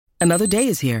Another day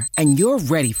is here, and you're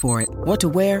ready for it. What to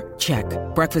wear? Check.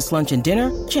 Breakfast, lunch, and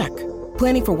dinner? Check.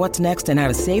 Planning for what's next and how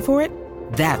to save for it?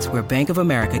 That's where Bank of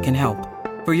America can help.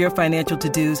 For your financial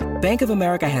to-dos, Bank of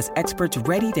America has experts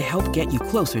ready to help get you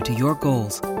closer to your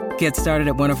goals. Get started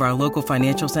at one of our local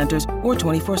financial centers or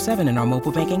 24/7 in our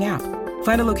mobile banking app.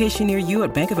 Find a location near you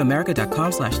at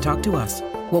bankofamerica.com/talktous.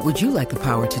 What would you like the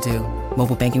power to do?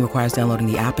 Mobile banking requires downloading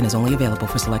the app and is only available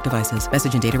for select devices.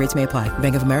 Message and data rates may apply.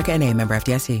 Bank of America N.A., member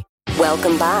FDIC.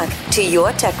 Welcome back to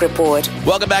Your Tech Report.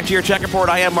 Welcome back to Your Tech Report.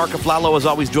 I am Mark Aflalo, as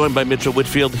always, joined by Mitchell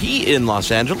Whitfield. He in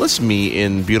Los Angeles, me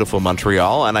in beautiful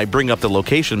Montreal. And I bring up the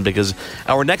location because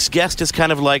our next guest is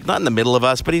kind of like, not in the middle of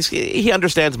us, but he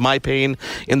understands my pain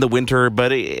in the winter,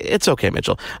 but it's okay,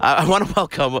 Mitchell. I want to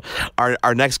welcome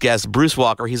our next guest, Bruce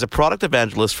Walker. He's a product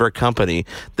evangelist for a company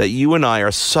that you and I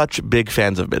are such big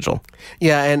fans of, Mitchell.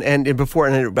 Yeah, and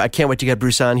I can't wait to get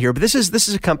Bruce on here, but this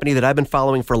is a company that I've been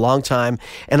following for a long time,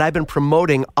 and I've been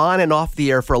promoting on and off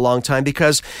the air for a long time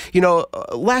because,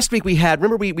 last week we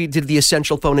did the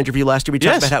Essential phone interview last year. We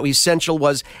talked about how Essential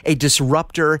was a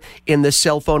disruptor in the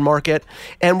cell phone market,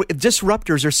 and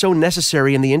disruptors are so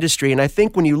necessary in the industry. And I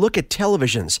think when you look at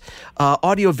televisions,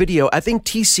 audio, video, I think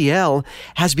TCL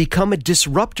has become a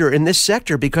disruptor in this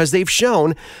sector because they've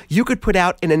shown you could put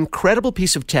out an incredible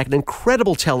piece of tech, an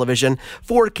incredible television,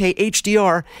 4K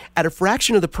HDR at a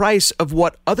fraction of the price of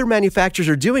what other manufacturers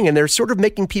are doing, and they're sort of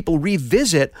making people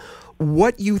revisit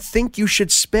what you think you should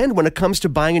spend when it comes to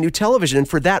buying a new television. And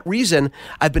for that reason,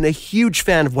 I've been a huge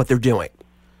fan of what they're doing.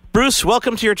 Bruce,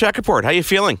 welcome to Your Tech Report. How are you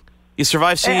feeling? You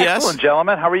survived CES? Excellent,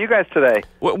 gentlemen. How are you guys today?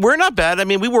 We're not bad. I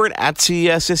mean, we weren't at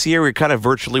CES this year. We're kind of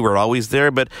virtually. We're always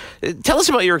there. But tell us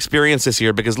about your experience this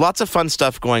year, because lots of fun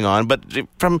stuff going on. But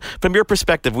from your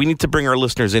perspective, we need to bring our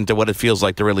listeners into what it feels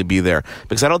like to really be there,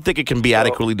 because I don't think it can be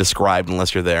adequately described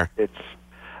unless you're there. It's,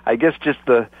 I guess, just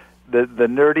the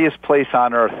nerdiest place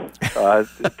on earth,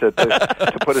 to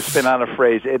put a spin on a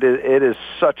phrase. It is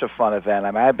such a fun event.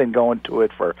 I mean, I've been going to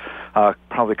it for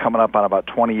probably coming up on about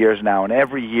 20 years now, and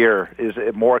every year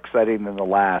is more exciting than the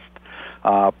last.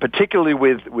 Particularly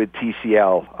with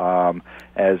TCL,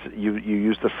 as you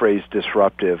use the phrase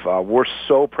disruptive. We're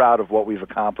so proud of what we've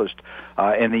accomplished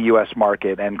in the U.S.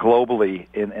 market and globally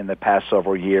in the past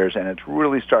several years, and it's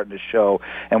really starting to show.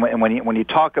 And when you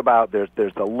talk about there's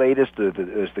the latest,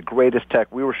 there's the greatest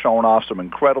tech. We were showing off some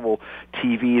incredible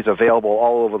TVs available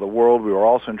all over the world. We were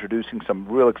also introducing some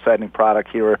real exciting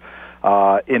product here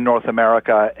in North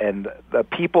America, and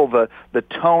the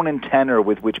tone and tenor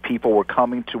with which people were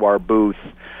coming to our booth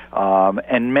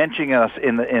and mentioning us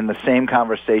in the same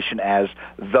conversation as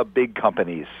the big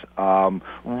companies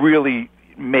really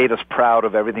made us proud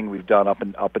of everything we've done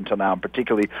up until now, and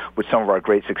particularly with some of our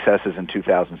great successes in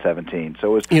 2017.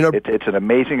 So it's an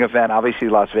amazing event. Obviously,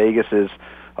 Las Vegas is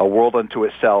a world unto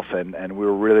itself, and we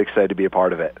were really excited to be a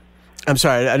part of it. I'm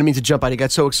sorry, I didn't mean to jump on. I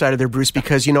got so excited there, Bruce,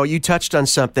 because, you touched on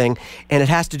something, and it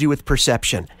has to do with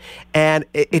perception. And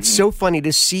it's so funny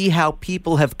to see how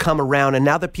people have come around, and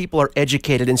now that people are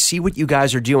educated and see what you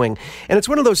guys are doing. And it's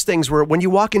one of those things where when you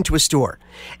walk into a store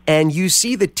and you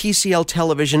see the TCL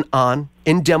television on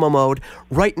in demo mode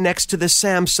right next to the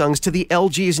Samsungs, to the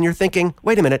LGs, and you're thinking,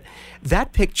 wait a minute,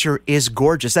 that picture is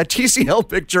gorgeous. That TCL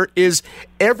picture is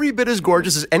every bit as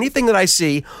gorgeous as anything that I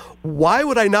see. Why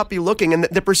would I not be looking? And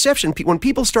the perception, when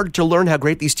people started to learn how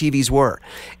great these TVs were,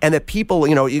 and that people,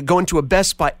 you go into a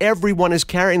Best Buy, everyone is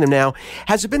carrying them now.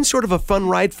 Has it been sort of a fun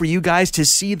ride for you guys to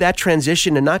see that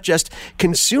transition, and not just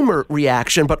consumer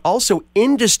reaction, but also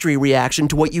industry reaction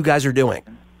to what you guys are doing?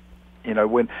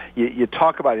 When you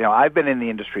talk about, I've been in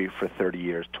the industry for 30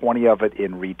 years, 20 of it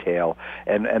in retail,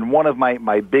 and one of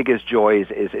my biggest joys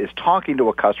is talking to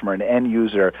a customer, an end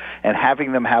user, and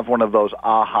having them have one of those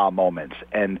aha moments.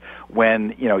 And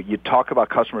when, you talk about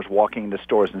customers walking into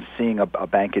stores and seeing a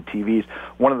bank of TVs,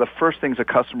 one of the first things a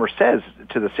customer says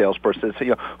to the salesperson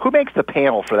is, who makes the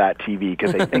panel for that TV?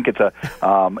 Because they think it's a,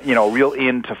 real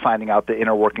into finding out the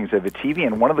inner workings of a TV.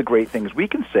 And one of the great things we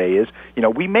can say is,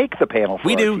 we make the panel for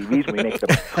our TVs.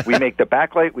 We make the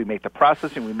backlight, we make the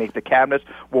processing, we make the cabinets.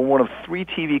 We're one of 3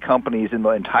 TV companies in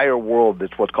the entire world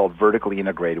that's what's called vertically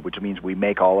integrated, which means we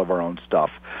make all of our own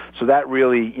stuff. So that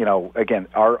really, again,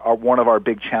 our one of our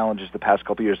big challenges the past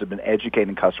couple of years have been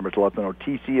educating customers to let them know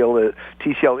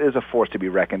TCL is a force to be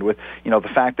reckoned with. The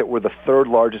fact that we're the 3rd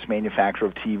largest manufacturer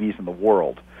of TVs in the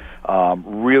world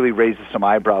really raises some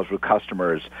eyebrows with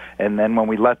customers. And then when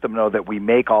we let them know that we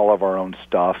make all of our own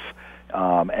stuff,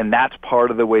 and that's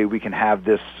part of the way we can have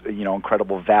this,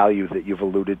 incredible value that you've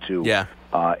alluded to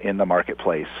in the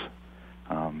marketplace.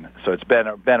 So it's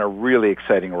been a really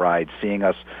exciting ride, seeing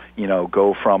us,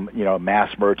 go from,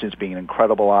 mass merchants being an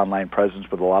incredible online presence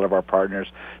with a lot of our partners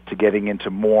to getting into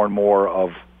more and more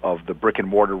of the brick and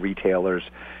mortar retailers,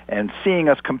 and seeing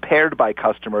us compared by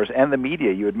customers and the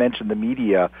media. You had mentioned the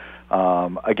media,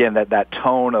 again, that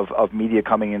tone of media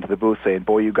coming into the booth saying,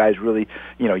 boy, you guys really,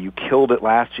 you killed it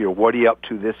last year. What are you up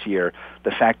to this year?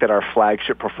 The fact that our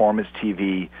flagship performance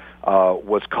TV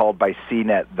was called by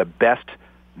CNET the best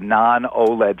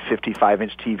non-OLED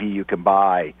 55-inch TV you can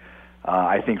buy,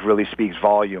 I think really speaks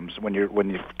volumes when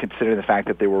you consider the fact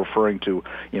that they were referring to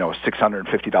a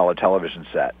 $650 television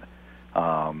set.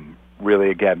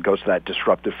 Really, again, goes to that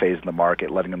disruptive phase in the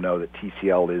market, letting them know that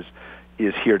TCL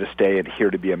is here to stay and here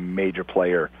to be a major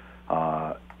player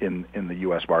in the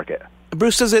U.S. market.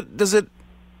 Bruce, does the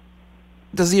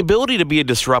ability to be a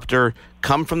disruptor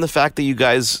come from the fact that you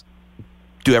guys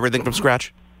do everything from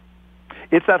scratch?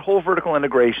 It's that whole vertical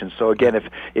integration. So again,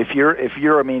 if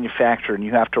you're a manufacturer and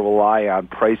you have to rely on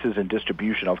prices and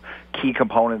distribution of key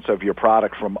components of your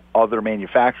product from other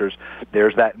manufacturers,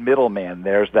 there's that middleman.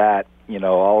 There's that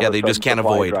all of a sudden just can't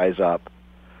supply avoid. dries up.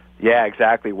 Yeah,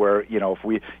 exactly. Where if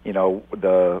we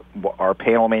our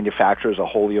panel manufacturer is a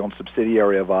wholly owned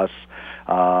subsidiary of us,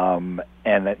 and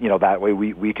that way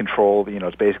we control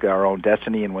it's basically our own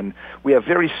destiny. And when we have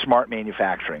very smart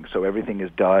manufacturing, so everything is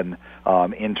done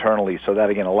internally, so that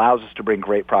again allows us to bring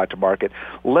great product to market.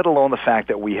 Let alone the fact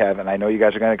that we have, and I know you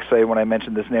guys are going to say when I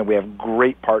mention this name, we have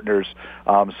great partners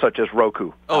such as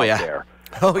Roku. Oh yeah. There.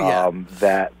 Oh yeah.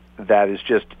 That is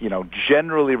just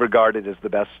generally regarded as the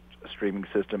best streaming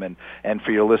system, and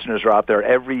for your listeners who are out there,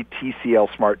 every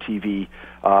TCL smart TV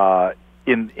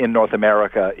in North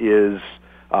America is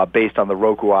based on the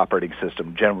Roku operating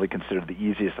system, generally considered the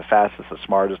easiest, the fastest, the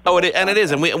smartest. It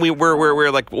is, and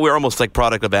we're almost like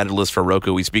product evangelists for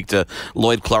Roku. We speak to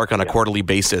Lloyd Clark on a quarterly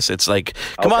basis. It's like,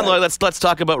 come on, Lloyd, let's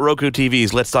talk about Roku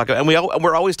TVs. Let's talk, and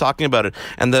we're always talking about it.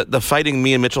 And the fighting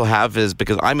me and Mitchell have is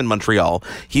because I'm in Montreal,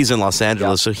 he's in Los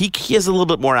Angeles, so he has a little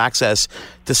bit more access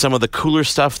to some of the cooler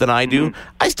stuff than I do.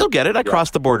 I still get it. I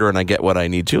cross the border and I get what I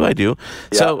need to. I do.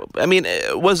 Yeah. So, I mean,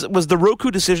 was the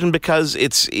Roku decision because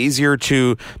it's easier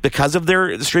because of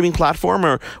their streaming platform,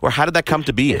 or how did that come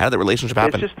to be? How did that relationship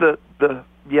happen? It's just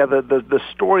the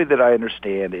story that I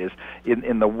understand is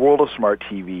in the world of smart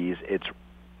TVs, it's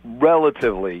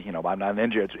relatively, I'm not an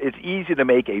engineer, it's easy to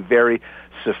make a very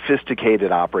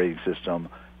sophisticated operating system,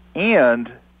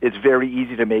 and it's very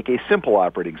easy to make a simple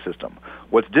operating system.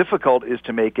 What's difficult is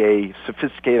to make a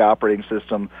sophisticated operating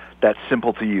system that's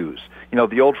simple to use.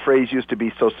 The old phrase used to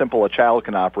be, so simple a child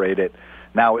can operate it.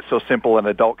 Now it's so simple an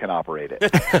adult can operate it.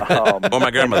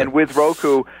 My grandmother. And with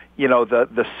Roku,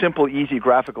 the simple, easy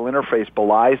graphical interface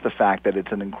belies the fact that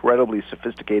it's an incredibly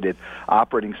sophisticated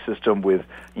operating system with,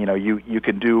 you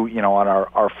can do, on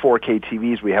our 4K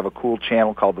TVs, we have a cool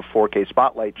channel called the 4K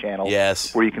Spotlight channel.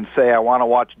 Yes. Where you can say, I want to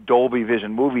watch Dolby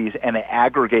Vision movies, and it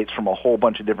aggregates from a whole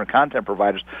bunch of different content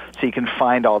providers, so you can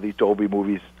find all these Dolby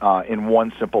movies in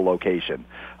one simple location.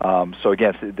 So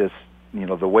again, this,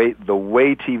 the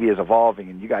way TV is evolving,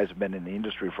 and you guys have been in the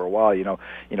industry for a while,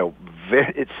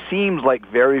 it seems like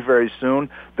very, very soon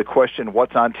the question,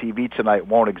 what's on TV tonight,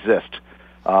 won't exist.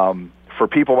 For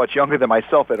people much younger than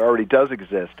myself, it already does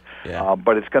exist. Yeah.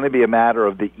 But it's going to be a matter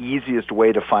of the easiest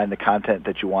way to find the content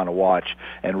that you want to watch,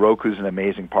 and Roku's an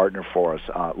amazing partner for us,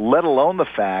 let alone the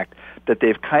fact that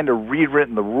they've kind of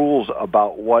rewritten the rules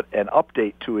about what an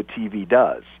update to a TV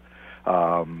does.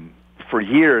 For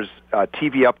years,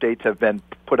 TV updates have been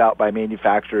put out by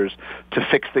manufacturers to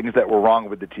fix things that were wrong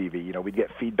with the TV. We'd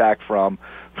get feedback from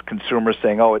consumers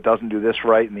saying, "Oh, it doesn't do this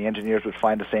right," and the engineers would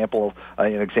find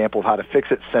an example of how to fix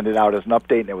it, send it out as an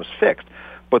update, and it was fixed.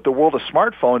 But the world of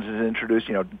smartphones is introduced.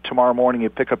 Tomorrow morning you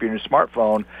pick up your new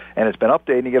smartphone, and it's been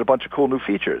updated, and you get a bunch of cool new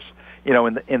features.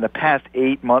 In the past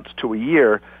 8 months to a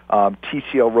year,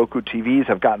 TCL Roku TVs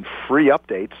have gotten free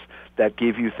updates that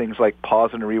give you things like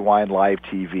pause and rewind live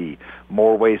TV,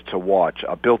 more ways to watch,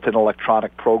 a built-in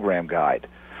electronic program guide.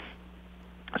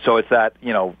 So it's that,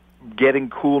 getting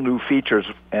cool new features.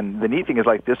 And the neat thing is,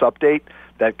 like, this update,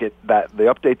 the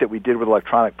update that we did with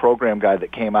electronic program guide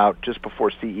that came out just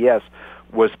before CES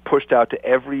was pushed out to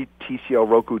every TCL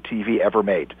Roku TV ever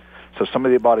made. So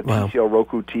somebody that bought a TCL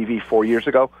Roku TV 4 years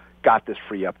ago got this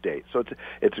free update. So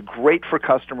it's great for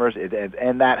customers,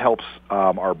 and that helps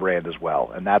our brand as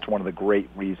well. And that's one of the great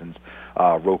reasons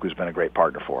Roku's been a great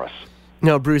partner for us.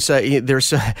 No, Bruce,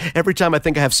 there's every time I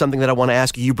think I have something that I want to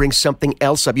ask you, you bring something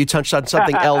else up. You touched on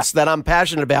something else that I'm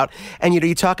passionate about. And,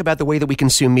 you talk about the way that we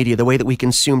consume media, the way that we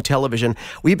consume television.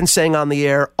 We've been saying on the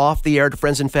air, off the air to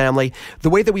friends and family, the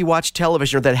way that we watch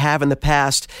television or that have in the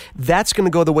past, that's going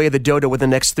to go the way of the dodo within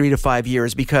the next 3 to 5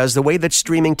 years, because the way that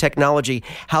streaming technology,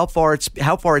 how far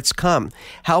it's come,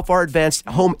 how far advanced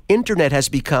home internet has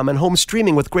become and home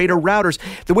streaming with greater routers,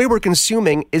 the way we're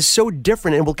consuming is so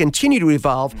different and will continue to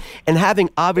evolve. And having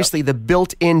obviously the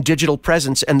built-in digital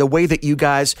presence and the way that you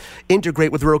guys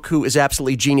integrate with Roku is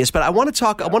absolutely genius. But I want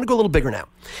to go a little bigger now.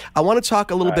 I want to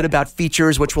talk a little bit about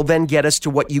features, which will then get us to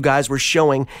what you guys were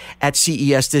showing at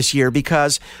CES this year.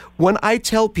 Because when I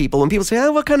tell people, when people say,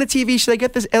 what kind of TV should I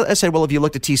get this? I say, well, have you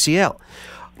looked at TCL?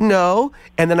 No.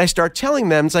 And then I start telling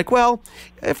them, it's like, well,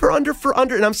 for under,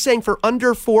 and I'm saying for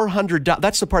under $400,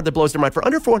 that's the part that blows their mind. For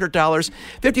under $400,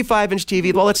 55-inch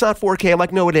TV, well, it's not 4K. I'm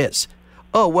like, no, it is.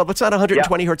 Oh, well, it's not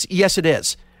 120 hertz. Yes, it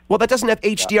is. Well, that doesn't have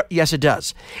HDR. Yes, it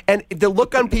does. And the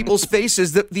look on people's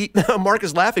faces, Mark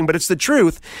is laughing, but it's the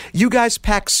truth. You guys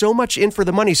pack so much in for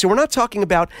the money. So we're not talking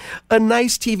about a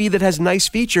nice TV that has nice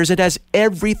features. It has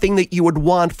everything that you would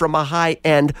want from a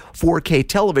high-end 4K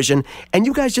television. And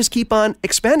you guys just keep on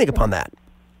expanding upon that.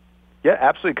 Yeah,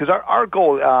 absolutely. Because our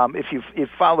goal, if you've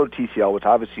followed TCL, which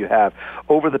obviously you have,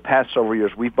 over the past several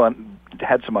years, we've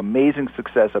had some amazing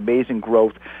success, amazing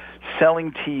growth,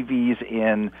 selling TVs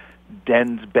in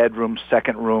dens, bedrooms,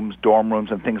 second rooms, dorm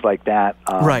rooms, and things like that.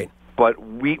 Right. But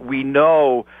we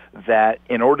know that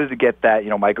in order to get that,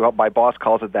 my boss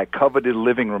calls it that coveted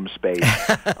living room space.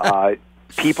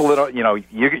 People that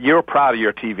you're proud of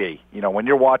your TV. When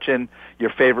you're watching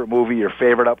your favorite movie, your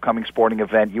favorite upcoming sporting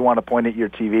event, you want to point at your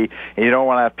TV, and you don't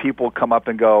want to have people come up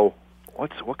and go,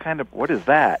 what is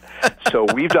that? So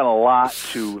we've done a lot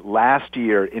to last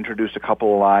year introduce a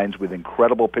couple of lines with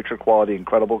incredible picture quality,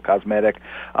 incredible cosmetic.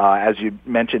 As you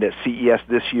mentioned at CES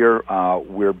this year,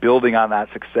 we're building on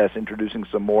that success, introducing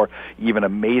some more even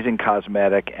amazing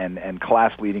cosmetic and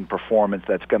class-leading performance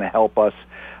that's going to help us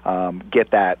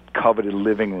get that coveted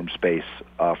living room space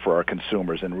for our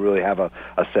consumers and really have a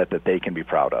set that they can be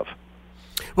proud of.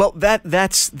 Well,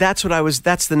 that's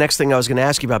the next thing I was going to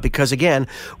ask you about, because again,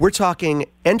 we're talking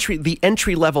the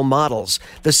entry level models,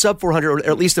 the sub $400, or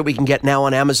at least that we can get now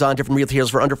on Amazon, different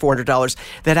retailers for under $400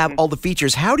 that have all the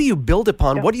features. How do you build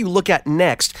upon? What do you look at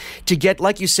next to get,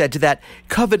 like you said, to that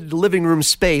coveted living room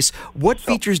space? What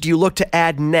features do you look to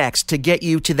add next to get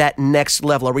you to that next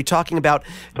level? Are we talking about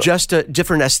just a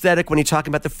different aesthetic when you're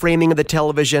talking about the framing of the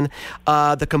television,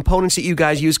 the components that you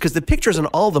guys use? Because the pictures on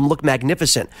all of them look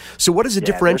magnificent. So what is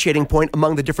the differentiating point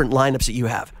among the different lineups that you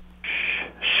have?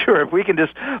 Sure. If we can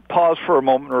just pause for a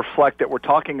moment and reflect that we're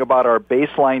talking about our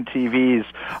baseline TVs,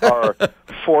 our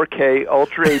 4K,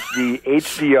 Ultra HD,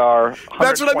 HDR.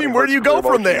 That's what I mean. Where do you go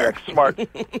from there? Smart.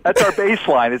 That's our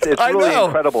baseline. It's really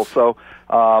incredible. So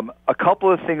a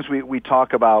couple of things we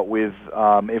talk about with,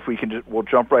 if we can, we'll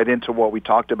jump right into what we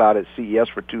talked about at CES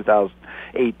for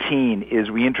 2018, is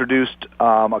we introduced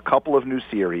a couple of new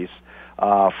series.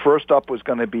 First up was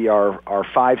going to be our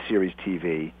 5 Series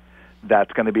TV.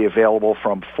 That's going to be available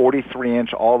from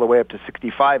 43-inch all the way up to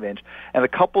 65-inch. And a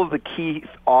couple of the key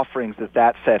offerings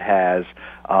that set has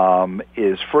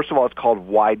is, first of all, it's called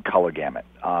wide color gamut.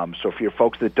 So for your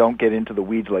folks that don't get into the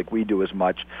weeds like we do as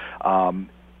much,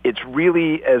 it's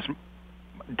really as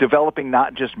developing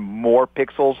not just more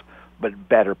pixels, but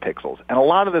better pixels. And a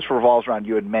lot of this revolves around,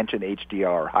 you had mentioned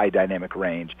HDR, high dynamic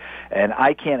range. And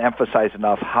I can't emphasize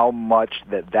enough how much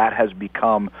that has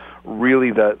become really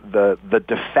the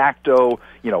de facto,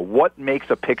 what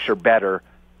makes a picture better.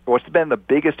 What's been the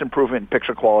biggest improvement in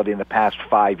picture quality in the past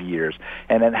 5 years.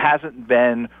 And it hasn't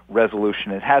been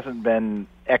resolution. It hasn't been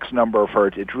X number of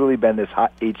hertz. It's really been this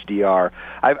HDR.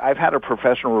 I've had a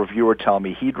professional reviewer tell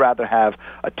me he'd rather have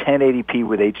a 1080p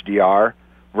with HDR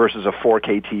versus a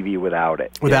 4K TV without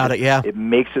it. Without it, yeah. It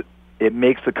makes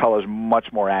the colors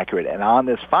much more accurate. And on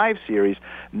this 5 Series,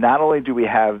 not only do we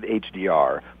have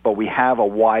HDR, but we have a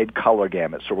wide color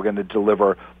gamut. So we're going to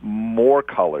deliver more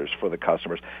colors for the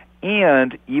customers.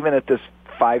 And even at this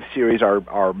 5 Series,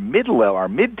 our mid-level, our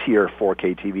mid-tier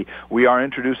 4K TV, we are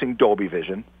introducing Dolby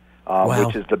Vision.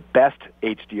 Which is the best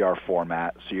HDR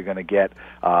format. So you're going to get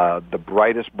the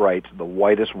brightest brights, the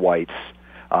whitest whites,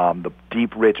 the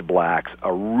deep, rich blacks,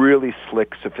 a really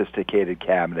slick, sophisticated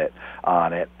cabinet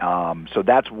on it. So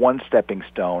that's one stepping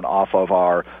stone off of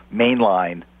our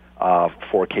mainline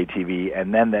 4K TV.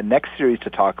 And then the next series to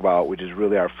talk about, which is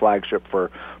really our flagship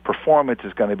for performance,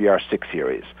 is going to be our 6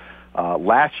 Series.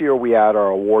 Last year we had our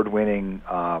award-winning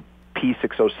P607,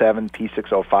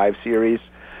 P605 series.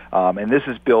 And this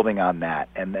is building on that.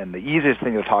 And the easiest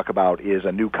thing to talk about is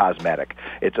a new cosmetic.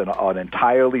 It's an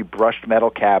entirely brushed metal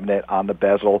cabinet on the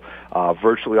bezel.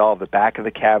 Virtually all of the back of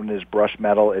the cabinet is brushed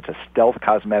metal. It's a stealth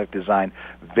cosmetic design,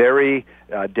 very,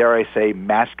 dare I say,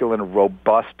 masculine,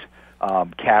 robust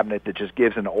cabinet that just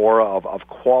gives an aura of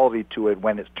quality to it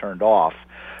when it's turned off.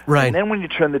 Right. And then when you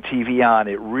turn the TV on,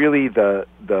 it really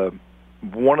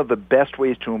one of the best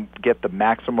ways to get the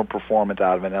maximum performance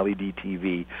out of an LED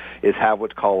TV is have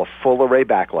what's called a full array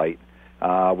backlight,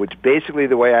 which basically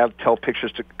the way I tell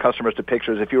customers to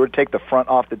picture is if you were to take the front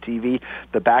off the TV,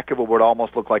 the back of it would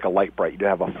almost look like a light bright. You'd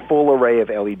have a full array of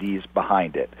LEDs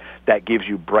behind it. That gives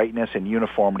you brightness and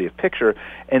uniformity of picture.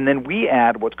 And then we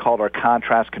add what's called our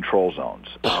contrast control zones.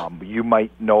 You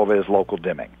might know of it as local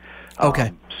dimming.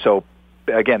 Okay. So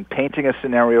again, painting a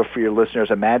scenario for your listeners,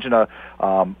 imagine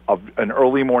an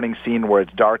early morning scene where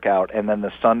it's dark out and then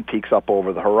the sun peaks up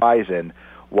over the horizon.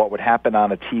 What would happen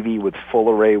on a TV with full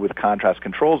array with contrast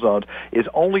control zones is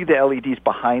only the LEDs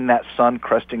behind that sun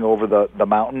cresting over the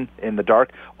mountain in the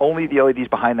dark, only the LEDs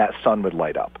behind that sun would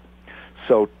light up.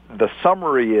 So the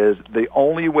summary is the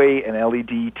only way an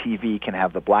LED TV can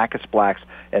have the blackest blacks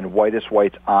and whitest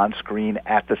whites on screen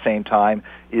at the same time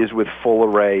is with full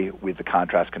array with the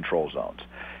contrast control zones.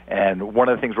 And one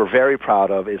of the things we're very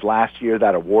proud of is last year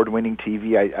that award-winning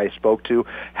TV I spoke to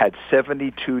had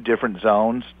 72 different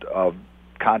zones of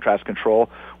contrast control,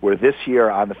 where this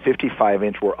year on the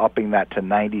 55-inch we're upping that to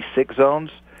 96 zones.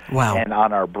 Wow. And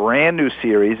on our brand new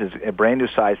series, a brand new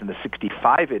size in the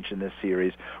 65-inch in this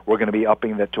series, we're going to be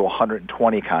upping that to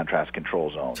 120 contrast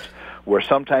control zones, where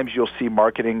sometimes you'll see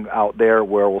marketing out there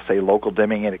where we'll say local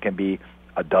dimming and it can be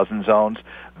a dozen zones.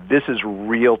 This is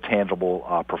real tangible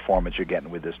performance you're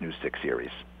getting with this new 6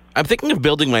 series. I'm thinking of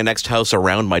building my next house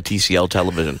around my TCL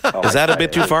television. Is that a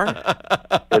bit too far?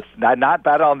 It's not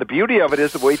bad on. The beauty of it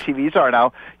is the way TVs are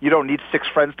now, you don't need 6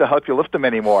 friends to help you lift them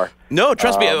anymore. No,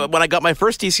 trust me. When I got my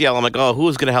first TCL, I'm like, oh,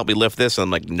 who's going to help me lift this? And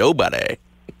I'm like, nobody.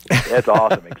 That's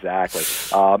awesome, exactly.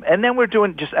 And then we're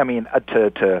doing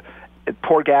to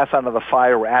pour gas onto the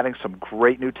fire, we're adding some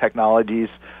great new technologies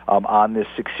on this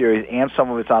 6 series, and some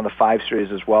of it's on the 5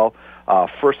 series as well.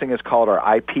 First thing is called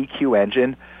our IPQ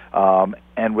engine.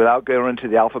 And without going into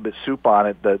the alphabet soup on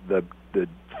it, the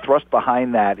thrust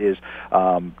behind that is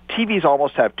TVs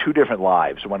almost have 2 different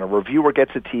lives. When a reviewer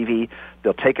gets a TV,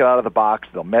 they'll take it out of the box,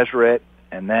 they'll measure it,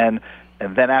 and then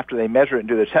after they measure it and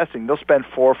do their testing, they'll spend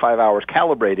 4 or 5 hours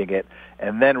calibrating it,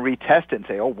 and then retest it and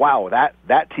say, oh, wow,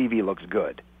 that TV looks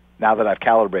good now that I've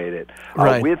calibrated it.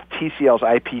 Right. With TCL's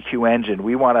IPQ engine,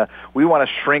 we want to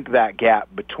shrink that gap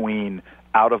between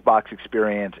out-of-box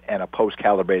experience and a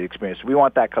post-calibrated experience. We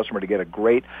want that customer to get a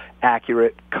great,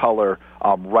 accurate color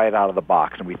right out of the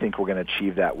box, and we think we're going to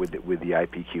achieve that with the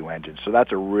IPQ engine. So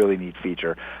that's a really neat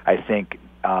feature. I think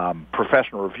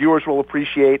professional reviewers will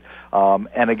appreciate,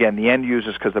 and again, the end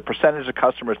users, because the percentage of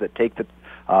customers that take the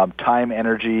time,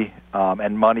 energy,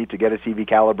 and money to get a TV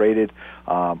calibrated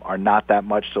are not that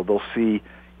much, so they'll see,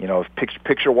 if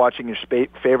picture watching your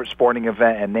favorite sporting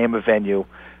event and name a venue.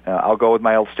 I'll go with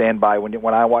my old standby.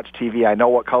 When I watch TV, I know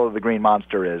what color the Green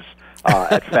Monster is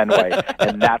at Fenway,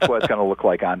 and that's what it's going to look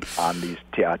like on these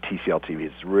TCL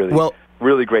TVs. It's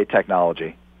really great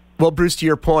technology. Well, Bruce, to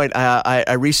your point,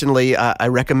 I recently I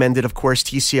recommended, of course,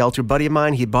 TCL to a buddy of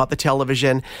mine. He bought the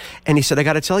television, and he said, I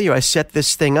got to tell you, I set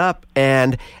this thing up,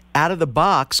 and out of the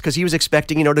box, because he was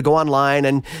expecting, to go online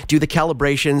and do the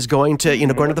calibrations, going to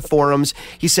the forums.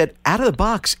 He said, out of the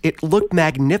box, it looked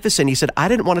magnificent. He said, I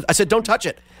didn't want to. I said, don't touch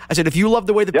it. I said, if you love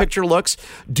the way the picture looks,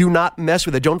 do not mess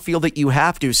with it. Don't feel that you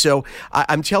have to. So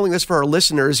I'm telling this for our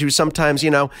listeners who sometimes,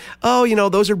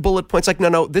 those are bullet points. Like,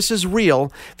 no, this is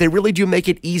real. They really do make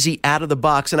it easy out of the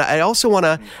box. And I just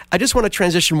want to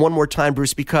transition one more time,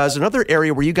 Bruce, because another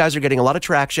area where you guys are getting a lot of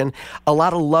traction, a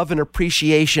lot of love and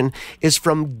appreciation is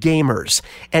from gamers.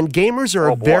 And gamers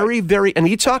are very, very, and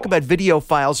you talk about video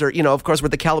files or, of course,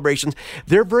 with the calibrations,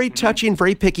 they're very touchy and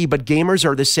very picky, but gamers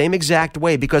are the same exact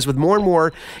way because with more and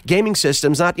more gaming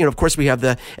systems, of course, we have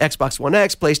the Xbox One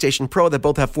X, PlayStation Pro that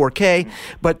both have 4K,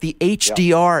 but the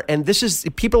HDR, and this is,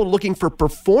 people are looking for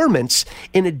performance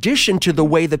in addition to the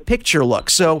way the picture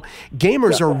looks. So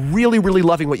gamers are really, really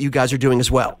loving what you guys are doing as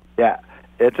well. Yeah.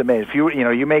 It's amazing. If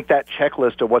you make that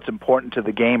checklist of what's important to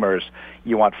the gamers,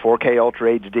 you want 4K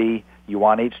Ultra HD, you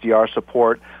want HDR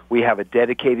support. We have a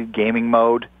dedicated gaming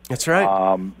mode. That's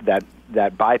right.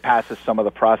 That bypasses some of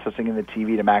the processing in the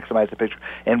TV to maximize the picture,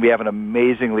 and we have an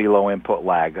amazingly low input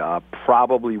lag.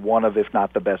 Probably one of, if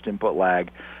not the best input lag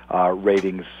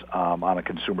ratings on a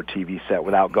consumer TV set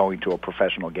without going to a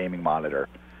professional gaming monitor.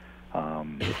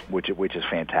 which is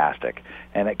fantastic.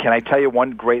 And can I tell you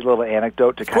one great little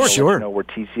anecdote to kind of let you know where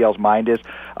TCL's mind is?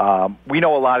 We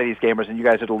know a lot of these gamers, and you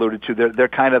guys had alluded to, they're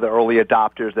kind of the early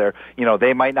adopters.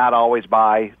 They might not always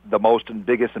buy the most and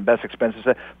biggest and best expensive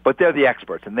stuff, but they're the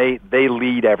experts, and they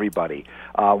lead everybody.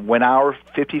 When our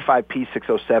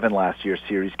 55P607 last year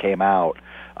series came out,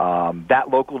 that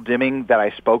local dimming that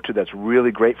I spoke to, that's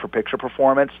really great for picture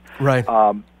performance. Right.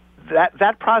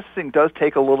 That processing does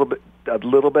take a little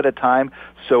bit of time.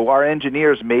 So our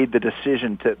engineers made the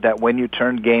decision that when you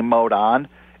turned game mode on,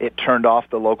 it turned off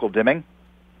the local dimming.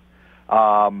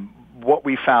 What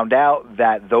we found out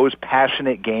that those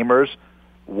passionate gamers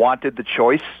wanted the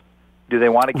choice. Do they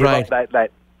want to give up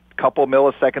that couple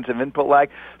milliseconds of input lag?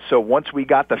 So once we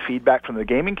got the feedback from the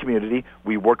gaming community,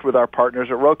 we worked with our partners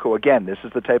at Roku. Again, this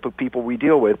is the type of people we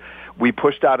deal with. We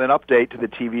pushed out an update to the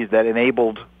TVs that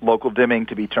enabled local dimming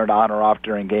to be turned on or off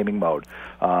during gaming mode.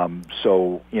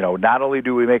 So, not only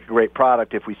do we make a great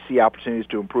product, if we see opportunities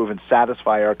to improve and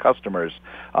satisfy our customers,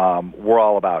 we're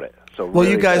all about it. So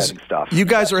really you guys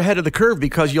are ahead of the curve,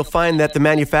 because you'll find that the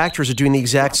manufacturers are doing the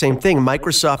exact same thing.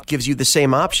 Microsoft gives you the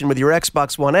same option with your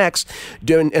Xbox One X.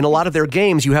 In a lot of their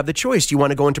games, you have the choice. Do you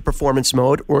want to go into performance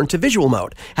mode or into visual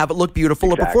mode? Have it look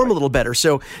beautiful or perform a little better.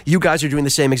 So you guys are doing the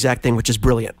same exact thing, which is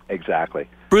brilliant. Exactly.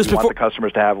 Bruce, we want the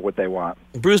customers to have what they want.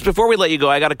 Bruce, before we let you go,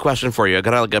 I got a question for you. I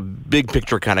got a big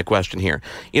picture kind of question here.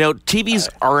 TVs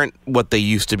aren't what they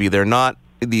used to be. They're not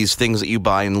these things that you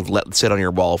buy and let sit on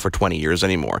your wall for 20 years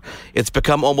anymore. It's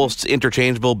become almost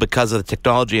interchangeable because of the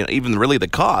technology and even really the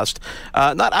cost.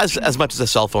 Not as much as a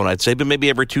cell phone, I'd say, but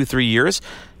maybe every 2-3 years.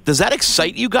 Does that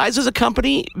excite you guys as a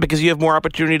company because you have more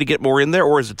opportunity to get more in there,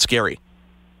 or is it scary?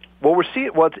 Well,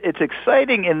 it's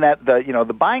exciting in that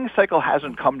the buying cycle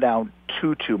hasn't come down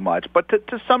too much, but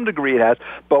to some degree it has.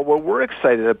 But what we're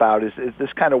excited about is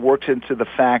this kind of works into the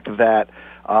fact that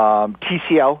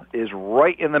TCL is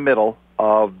right in the middle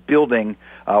of building.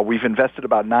 We've invested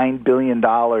about $9 billion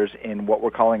in what we're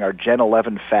calling our Gen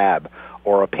 11 fab,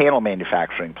 or a panel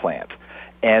manufacturing plant.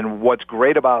 And what's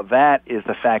great about that is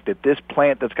the fact that this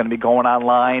plant that's going to be going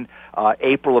online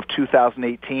April of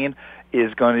 2018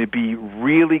 is going to be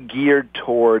really geared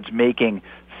towards making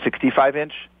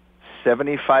 65-inch,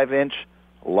 75-inch,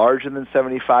 larger than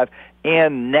 75,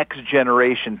 and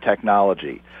next-generation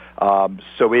technology.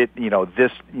 So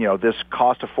this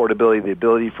cost affordability, the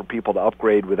ability for people to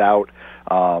upgrade without,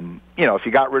 if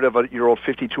you got rid of your old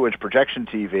 52-inch projection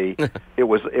TV, it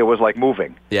was like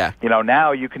moving. Yeah.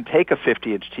 Now you can take a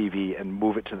 50-inch TV and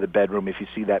move it to the bedroom if you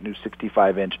see that new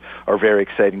 65-inch or very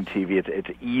exciting TV.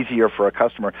 It's easier for a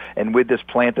customer. And with this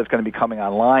plant that's going to be coming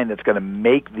online, that's going to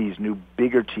make these new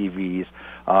bigger TVs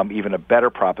even a better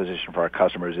proposition for our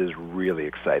customers, is really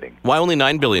exciting. Why only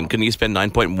 $9 billion? Couldn't you spend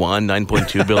 9.1,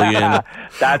 9.2 billion?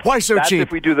 Why so cheap?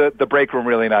 If we do the break room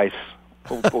really nice.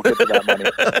 We'll get to that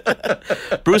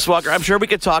money. Bruce Walker, I'm sure we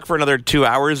could talk for another 2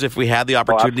 hours if we had the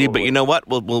opportunity, but you know what?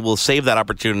 We'll save that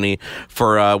opportunity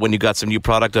for when you got some new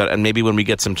product and maybe when we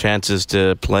get some chances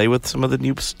to play with some of the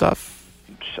new stuff.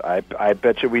 I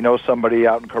bet you we know somebody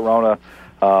out in Corona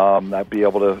I'd be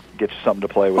able to get you something to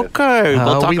play with. Okay,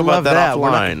 we'll talk about that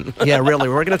offline. Yeah, really,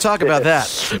 we're going to talk about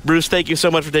that. Bruce, thank you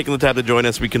so much for taking the time to join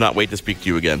us. We cannot wait to speak to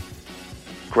you again.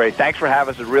 Great. Thanks for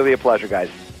having us. It's really a pleasure, guys.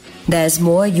 There's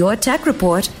more Your Tech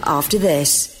Report after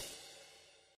this.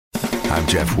 I'm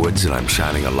Jeff Woods, and I'm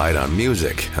shining a light on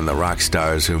music and the rock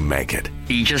stars who make it.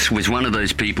 He just was one of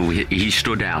those people. He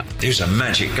stood out. He was a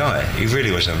magic guy. He really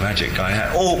was a magic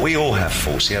guy. We all have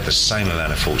faults. He had the same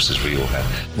amount of faults as we all had.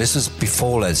 This was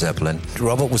before Led Zeppelin.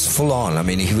 Robert was full on. I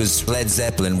mean, he was Led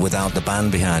Zeppelin without the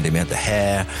band behind him. He had the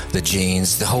hair, the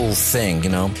jeans, the whole thing,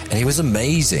 and he was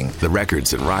amazing. The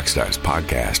Records and Rockstars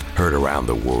podcast, heard around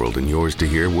the world and yours to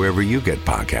hear wherever you get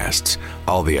podcasts.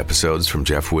 All the episodes from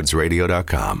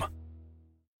JeffWoodsRadio.com.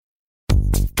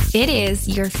 It is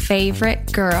your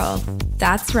favorite girl.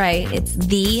 That's right, it's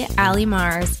the Allie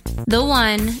Mars, the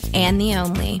one and the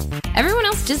only. Everyone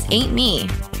else just ain't me.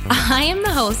 I am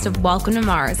the host of Welcome to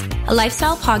Mars, a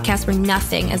lifestyle podcast where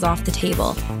nothing is off the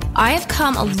table. I have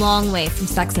come a long way from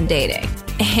sex and dating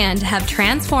and have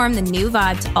transformed the new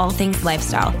vibe to all things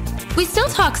lifestyle. We still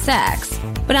talk sex,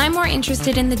 but I'm more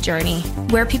interested in the journey,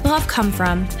 where people have come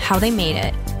from, how they made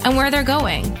it, and where they're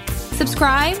going.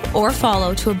 Subscribe or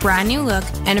follow to a brand new look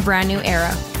and a brand new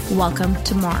era. Welcome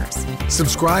to Mars.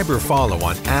 Subscribe or follow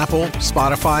on Apple,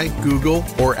 Spotify, Google,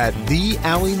 or at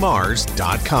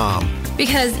thealliemars.com.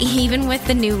 Because even with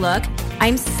the new look,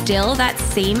 I'm still that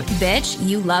same bitch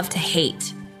you love to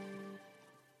hate.